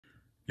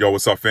Yo,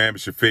 what's up, fam?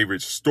 It's your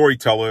favorite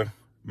storyteller,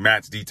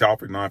 Matt D.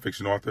 Talford,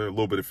 nonfiction author, a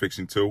little bit of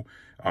fiction too.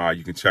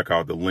 You can check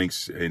out the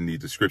links in the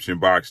description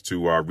box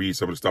to read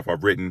some of the stuff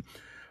I've written.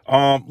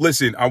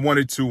 Listen, I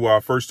wanted to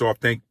first off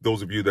thank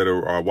those of you that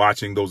are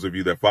watching, those of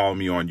you that follow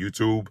me on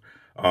YouTube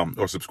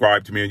or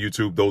subscribe to me on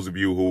YouTube, those of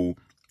you who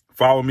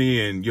follow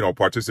me and,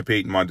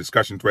 participate in my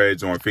discussion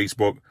threads on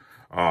Facebook,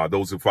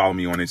 those who follow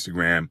me on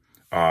Instagram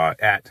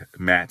at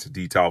Matt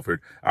D.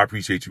 Talford. I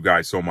appreciate you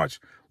guys so much.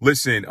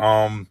 Listen,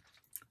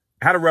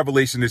 had a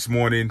revelation this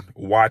morning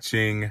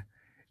watching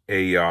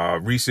a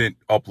recent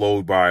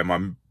upload by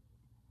one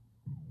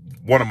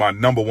of my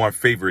number one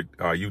favorite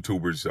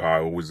YouTubers.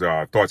 It was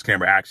Thoughts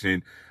Camera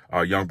Action,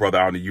 young brother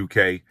out in the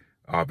UK.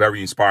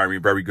 Very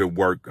inspiring, very good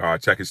work.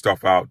 Check his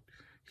stuff out.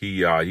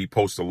 He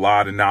posts a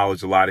lot of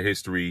knowledge, a lot of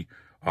history,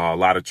 a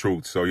lot of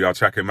truth. So y'all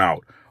check him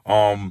out.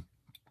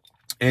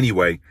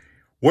 Anyway,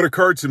 what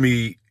occurred to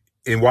me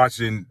in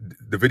watching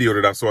the video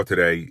that I saw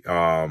today,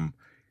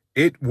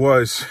 it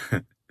was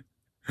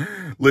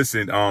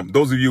listen,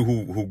 those of you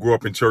who grew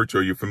up in church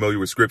or you're familiar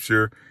with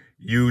scripture,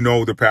 you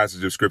know the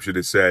passage of scripture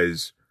that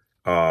says,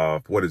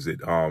 what is it?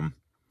 When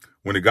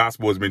the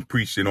gospel has been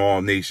preached in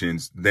all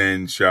nations,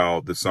 then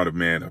shall the Son of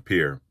Man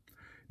appear.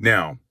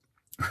 Now,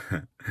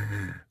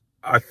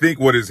 I think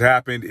what has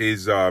happened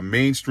is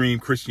mainstream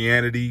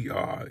Christianity,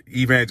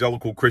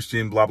 evangelical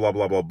Christian, blah, blah,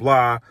 blah, blah,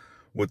 blah,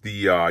 with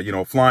the,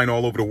 flying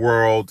all over the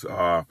world,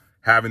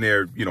 having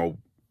their,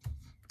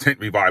 tent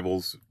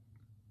revivals,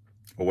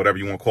 or whatever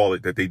you want to call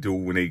it, that they do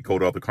when they go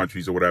to other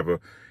countries or whatever.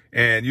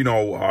 And,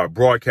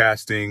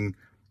 broadcasting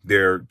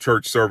their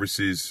church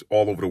services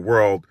all over the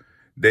world.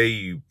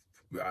 They,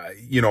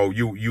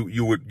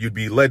 you'd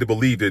be led to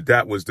believe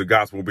that was the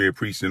gospel being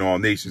preached in all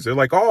nations. They're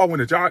like, oh, when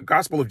the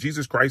gospel of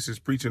Jesus Christ is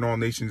preached in all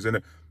nations.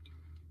 And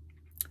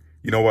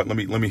you know what? Let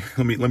me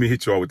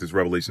hit you all with this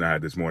revelation I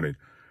had this morning.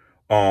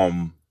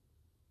 The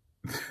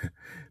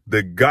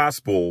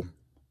gospel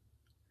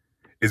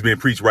is being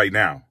preached right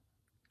now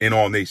in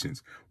all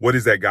nations. What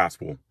is that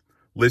gospel?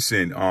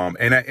 Listen,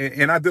 and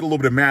I did a little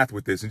bit of math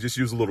with this and just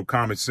use a little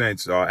common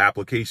sense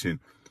application.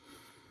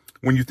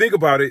 When you think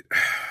about it,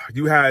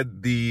 you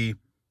had the,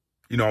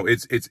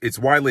 it's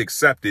widely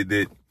accepted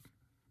that,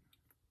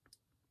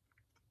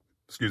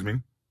 excuse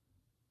me,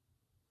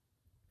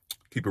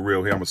 keep it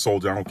real here. I'm a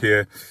soldier. I don't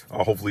care.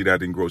 Hopefully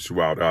that didn't gross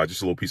you out.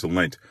 Just a little piece of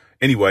lint.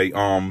 Anyway,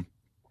 doing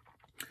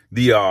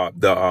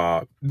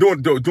a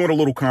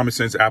little common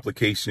sense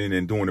application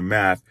and doing the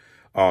math,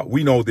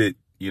 we know that,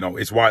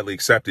 it's widely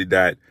accepted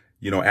that,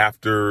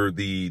 after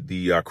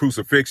the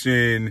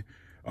crucifixion,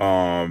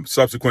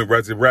 subsequent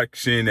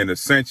resurrection and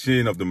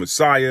ascension of the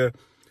Messiah,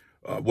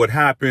 what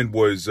happened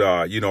was,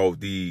 the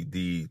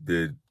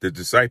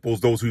disciples,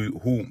 those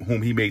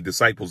whom he made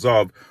disciples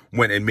of,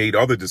 went and made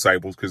other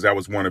disciples, because that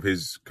was one of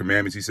his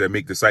commandments. He said,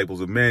 make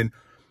disciples of men.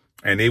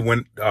 And they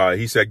went,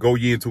 he said, go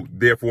ye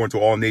therefore into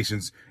all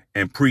nations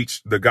and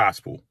preach the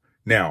gospel.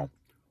 Now,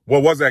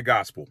 what was that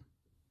gospel?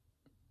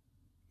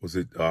 Was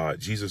it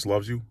Jesus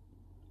loves you?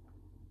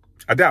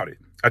 I doubt it.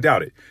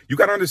 You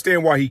got to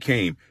understand why he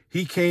came.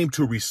 He came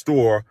to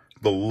restore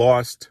the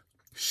lost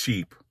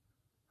sheep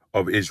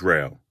of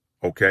Israel.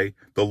 Okay?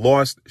 The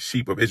lost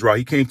sheep of Israel.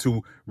 He came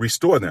to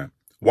restore them.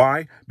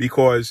 Why?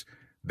 Because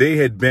they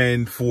had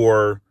been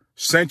for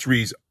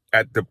centuries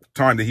at the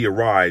time that he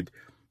arrived,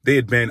 they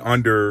had been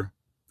under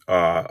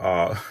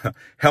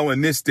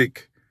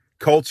Hellenistic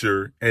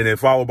culture, and then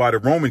followed by the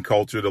Roman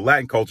culture, the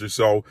Latin culture.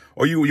 So,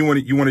 or you want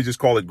to just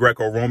call it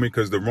Greco-Roman,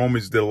 because the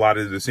Romans did a lot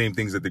of the same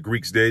things that the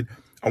Greeks did.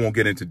 I won't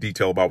get into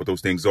detail about what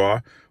those things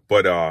are,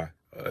 but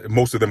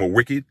most of them are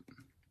wicked.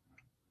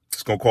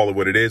 Just gonna call it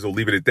what it is, or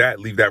leave it at that.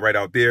 Leave that right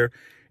out there.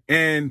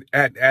 And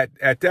at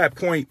that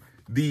point,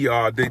 the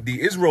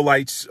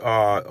Israelites,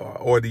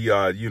 or the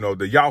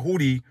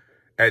Yahudi,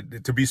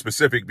 to be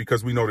specific,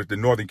 because we know that the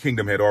Northern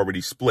Kingdom had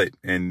already split,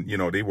 and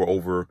they were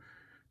over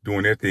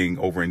doing their thing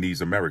over in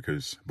these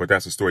Americas, but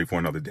that's a story for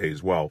another day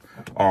as well.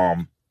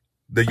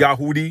 The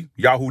Yahudim,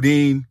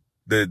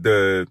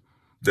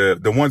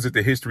 the ones that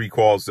the history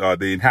calls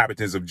the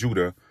inhabitants of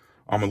Judah,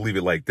 I'm gonna leave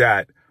it like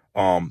that.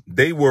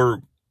 They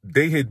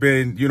had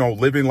been,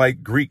 living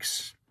like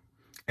Greeks,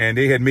 and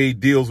they had made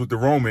deals with the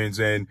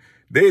Romans, and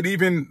they had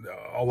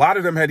a lot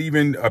of them had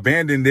even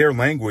abandoned their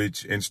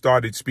language and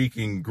started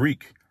speaking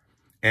Greek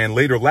and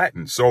later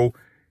Latin. So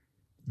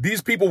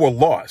these people were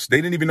lost. They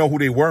didn't even know who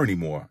they were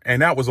anymore.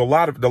 And that was a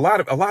lot of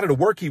the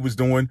work he was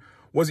doing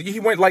was he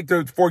went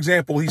for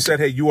example, he said,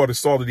 hey, you are the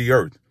salt of the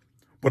earth.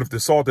 But if the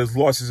salt has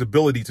lost its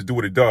ability to do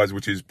what it does,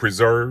 which is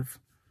preserve,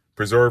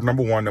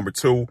 number one, number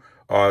two,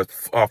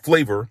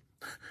 flavor,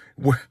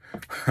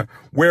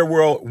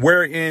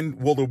 wherein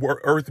will the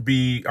earth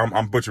be,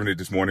 I'm butchering it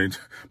this morning,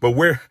 but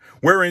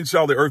wherein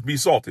shall the earth be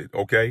salted?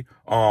 Okay.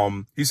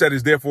 He said,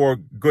 is therefore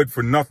good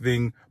for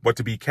nothing but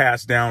to be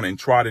cast down and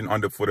trodden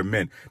underfoot of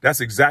men.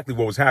 That's exactly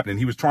what was happening.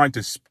 He was trying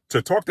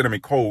to talk to them in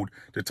code,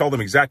 to tell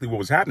them exactly what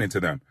was happening to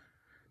them.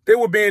 They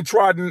were being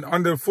trodden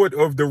underfoot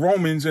of the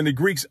Romans and the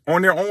Greeks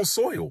on their own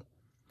soil.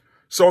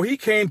 So he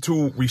came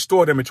to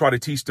restore them and try to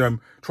teach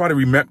them, try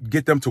to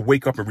get them to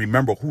wake up and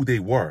remember who they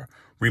were.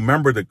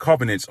 Remember the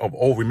covenants of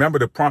old. Remember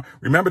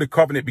the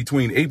covenant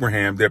between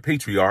Abraham, their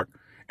patriarch,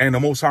 and the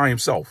Most High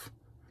himself.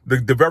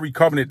 The very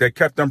covenant that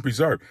kept them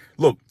preserved.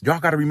 Look, y'all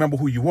got to remember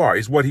who you are,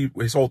 is what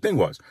his whole thing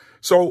was.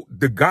 So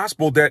the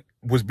gospel that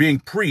was being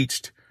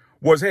preached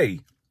was, hey,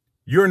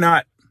 you're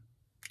not,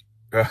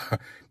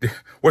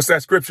 what's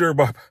that scripture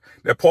about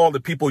that Paul,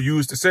 the people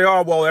used to say,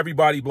 oh, well,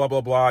 everybody, blah,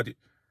 blah, blah.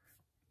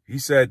 He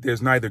said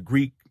there's neither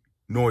Greek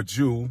nor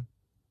Jew,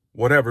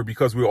 whatever,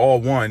 because we're all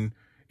one,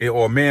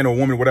 or man or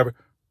woman, whatever.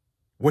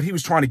 What he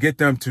was trying to get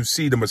them to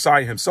see the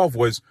Messiah himself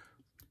was,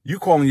 you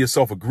calling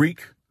yourself a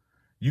Greek,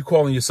 you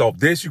calling yourself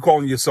this, you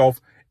calling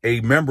yourself a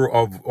member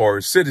of or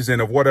a citizen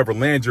of whatever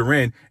land you're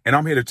in, and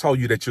I'm here to tell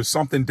you that you're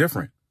something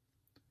different.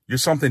 You're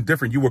something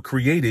different. You were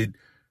created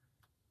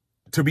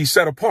to be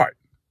set apart,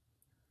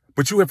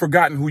 but you have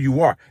forgotten who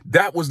you are.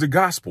 That was the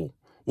gospel.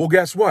 Well,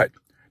 guess what?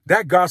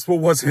 That gospel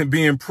wasn't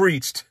being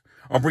preached.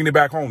 I'm bringing it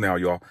back home now,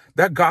 y'all.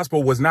 That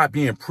gospel was not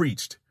being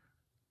preached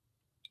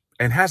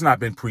and has not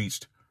been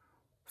preached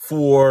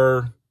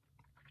for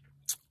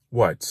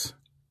what?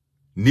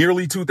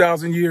 Nearly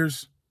 2,000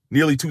 years,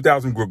 nearly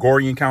 2,000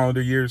 Gregorian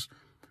calendar years.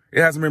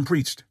 It hasn't been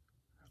preached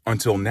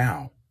until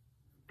now,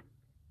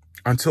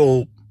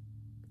 until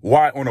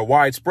on a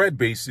widespread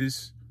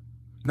basis,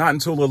 not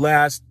until the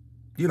last,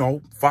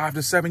 5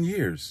 to 7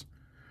 years.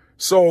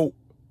 So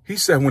he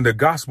said, when the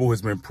gospel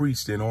has been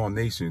preached in all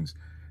nations,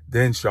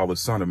 then shall the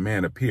Son of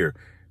Man appear.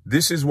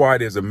 This is why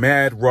there's a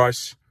mad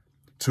rush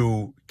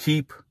to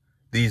keep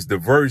these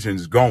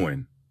diversions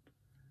going.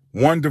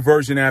 One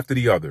diversion after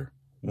the other,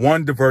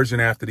 one diversion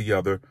after the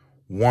other,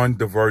 one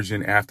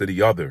diversion after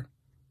the other.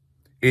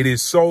 It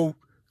is so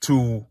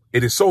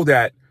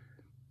that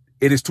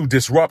it is to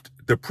disrupt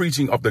the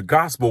preaching of the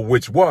gospel,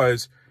 which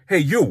was, hey,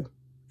 you're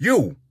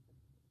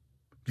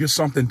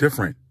something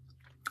different.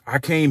 I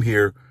came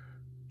here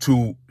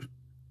to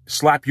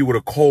slap you with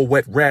a cold,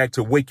 wet rag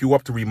to wake you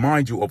up, to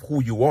remind you of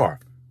who you are.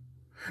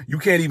 You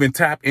can't even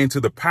tap into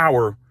the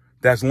power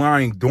that's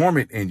lying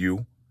dormant in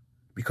you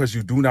because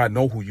you do not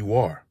know who you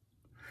are.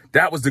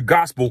 That was the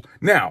gospel.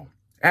 Now,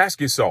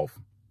 ask yourself,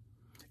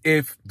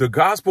 if the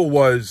gospel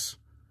was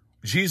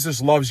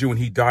Jesus loves you and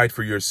he died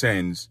for your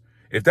sins,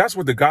 if that's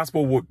what the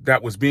gospel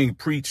that was being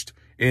preached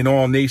in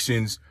all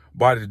nations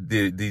by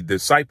the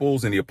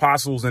disciples and the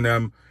apostles and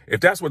them, if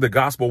that's what the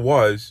gospel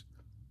was,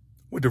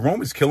 would the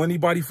Romans kill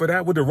anybody for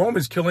that? Would the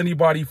Romans kill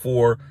anybody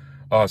for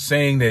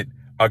saying that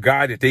a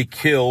guy that they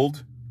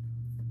killed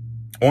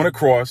on a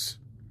cross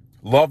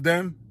loved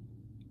them?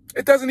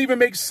 It doesn't even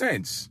make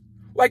sense.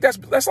 Like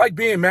that's like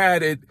being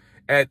mad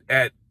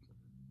at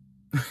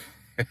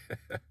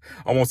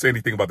I won't say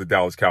anything about the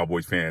Dallas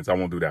Cowboys fans. I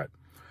won't do that.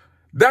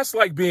 That's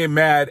like being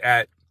mad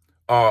at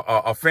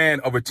a fan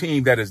of a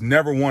team that has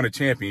never won a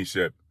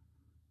championship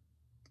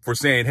for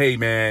saying, hey,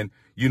 man,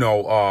 we're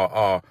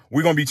going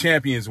to be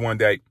champions one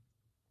day.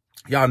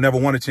 Y'all never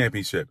won a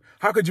championship.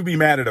 How could you be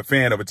mad at a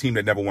fan of a team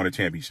that never won a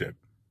championship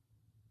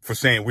for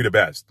saying we're the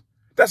best?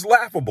 That's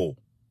laughable.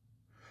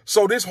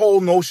 So this whole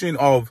notion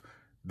of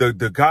the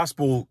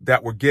gospel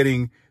that we're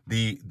getting,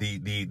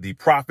 the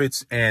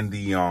prophets and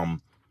the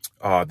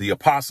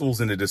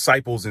apostles and the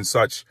disciples and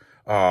such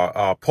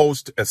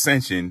post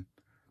ascension,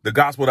 the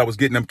gospel that was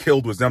getting them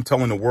killed was them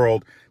telling the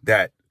world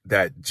that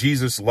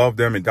Jesus loved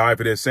them and died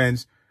for their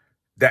sins,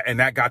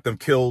 that got them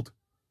killed.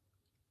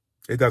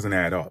 It doesn't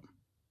add up.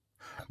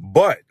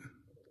 But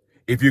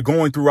if you're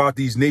going throughout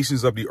these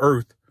nations of the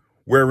earth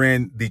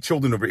wherein the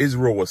children of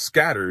Israel were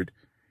scattered,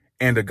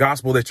 and the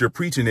gospel that you're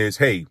preaching is,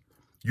 hey,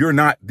 you're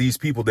not these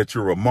people that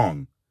you're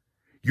among.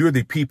 You're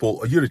the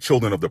people, you're the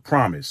children of the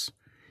promise.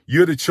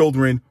 You're the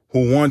children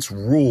who once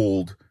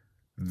ruled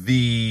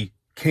the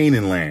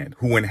Canaan land,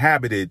 who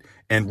inhabited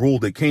and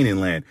ruled the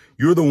Canaan land.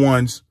 You're the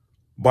ones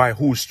by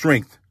whose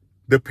strength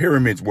the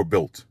pyramids were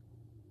built.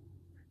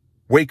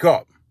 Wake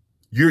up.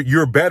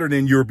 You're better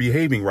than you're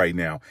behaving right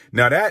now.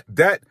 Now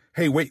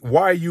hey, wait,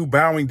 why are you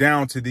bowing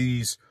down to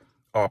these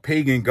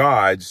pagan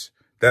gods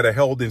that are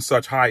held in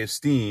such high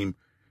esteem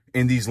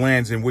in these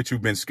lands in which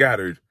you've been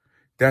scattered?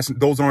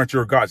 Those aren't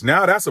your gods.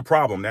 Now that's a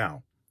problem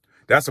now.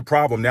 That's a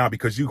problem now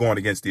because you're going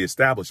against the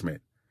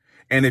establishment.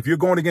 And if you're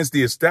going against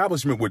the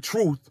establishment with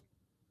truth,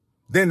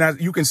 then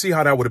you can see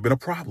how that would have been a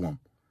problem.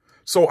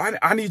 So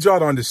I need y'all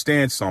to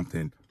understand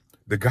something.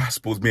 The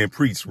gospel is being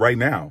preached right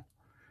now.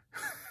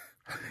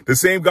 The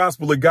same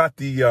gospel that got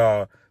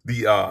the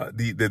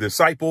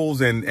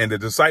disciples and the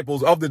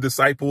disciples of the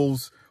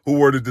disciples who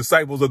were the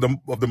disciples of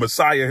the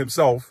Messiah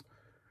himself.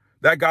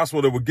 That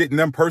gospel that were getting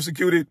them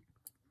persecuted.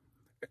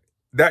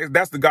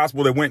 That's the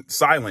gospel that went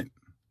silent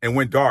and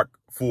went dark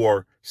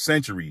for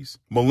centuries,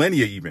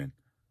 millennia even.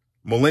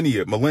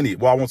 Millennia.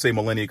 Well, I won't say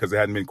millennia because it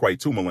hadn't been quite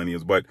 2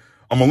 millenniums, but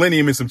a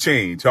millennium and some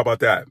change. How about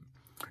that?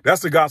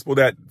 That's the gospel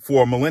that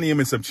for a millennium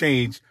and some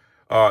change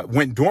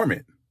went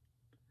dormant.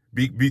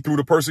 Be through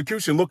the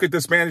persecution. Look at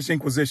the Spanish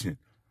Inquisition.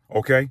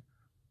 Okay.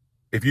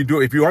 If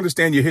you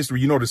understand your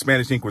history, you know the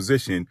Spanish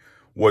Inquisition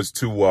was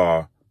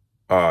to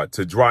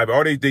to drive,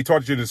 or they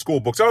taught you in the school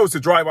books, oh, it was to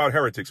drive out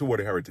heretics. Who were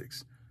the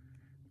heretics?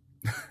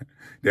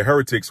 The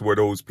heretics were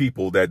those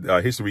people that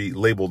history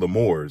labeled the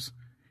Moors.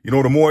 You know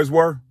what the Moors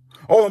were?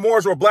 Oh, the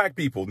Moors were black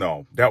people.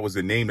 No, that was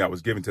the name that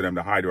was given to them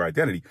to hide their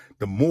identity.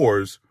 The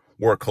Moors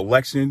were a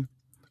collection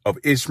of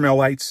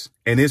Ishmaelites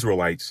and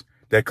Israelites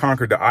that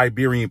conquered the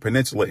Iberian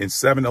Peninsula in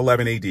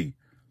 711 AD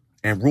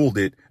and ruled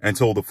it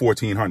until the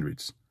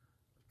 1400s.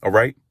 All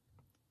right?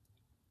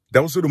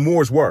 Those who the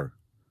Moors were.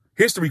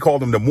 History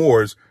called them the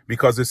Moors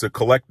because it's a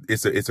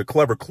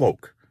clever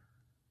cloak.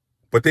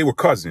 But they were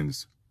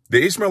cousins.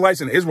 The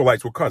Ishmaelites and the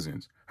Israelites were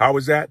cousins. How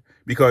is that?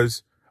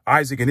 Because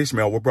Isaac and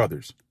Ishmael were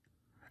brothers.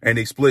 And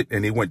they split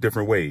and they went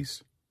different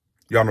ways.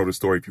 Y'all know the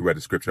story if you read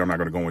the scripture. I'm not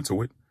going to go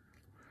into it.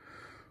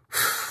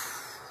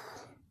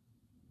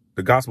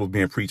 The gospel is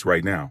being preached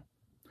right now.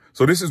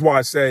 So this is why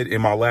I said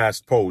in my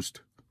last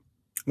post,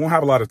 we won't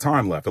have a lot of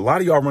time left. A lot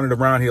of y'all running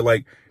around here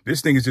like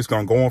this thing is just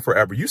going to go on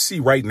forever. You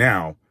see right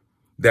now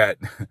that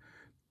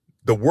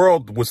the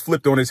world was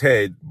flipped on its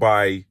head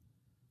by,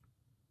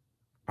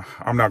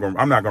 I'm not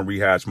going to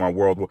rehash my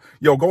world.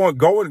 Yo, go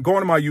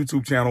into my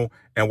YouTube channel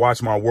and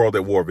watch my World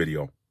at War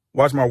video.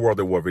 Watch my World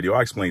at War video.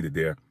 I explained it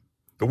there.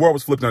 The world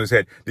was flipped on its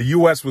head. The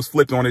U.S. was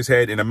flipped on its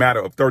head in a matter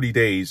of 30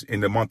 days.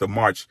 In the month of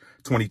March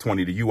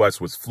 2020, the U.S.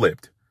 was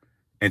flipped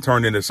and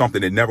turned into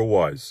something it never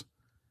was.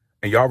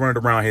 And y'all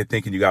running around here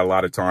thinking you got a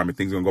lot of time and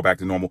things are going to go back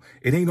to normal.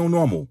 It ain't no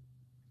normal.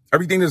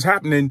 Everything that's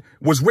happening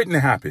was written to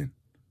happen.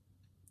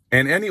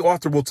 And any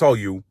author will tell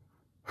you,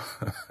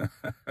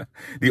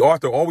 the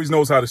author always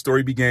knows how the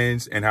story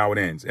begins and how it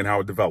ends and how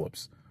it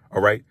develops.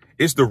 All right.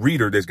 It's the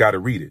reader that's got to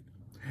read it.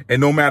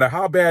 And no matter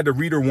how bad the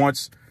reader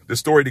wants the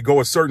story to go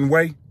a certain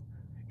way,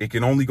 it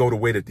can only go the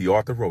way that the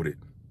author wrote it.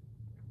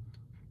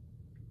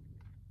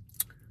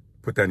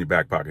 Put that in your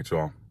back pocket,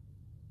 y'all.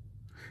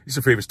 It's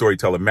your favorite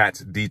storyteller,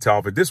 Matt D.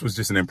 Talbot. This was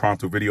just an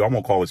impromptu video. I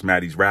won't call this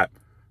Matty's Rap,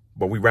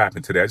 but we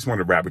rapping today. I just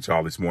wanted to rap with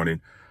y'all this morning.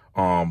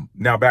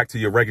 Now back to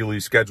your regularly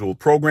scheduled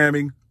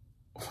programming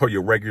or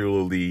your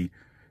regularly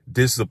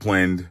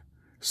disciplined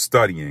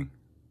studying.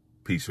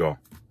 Peace, y'all.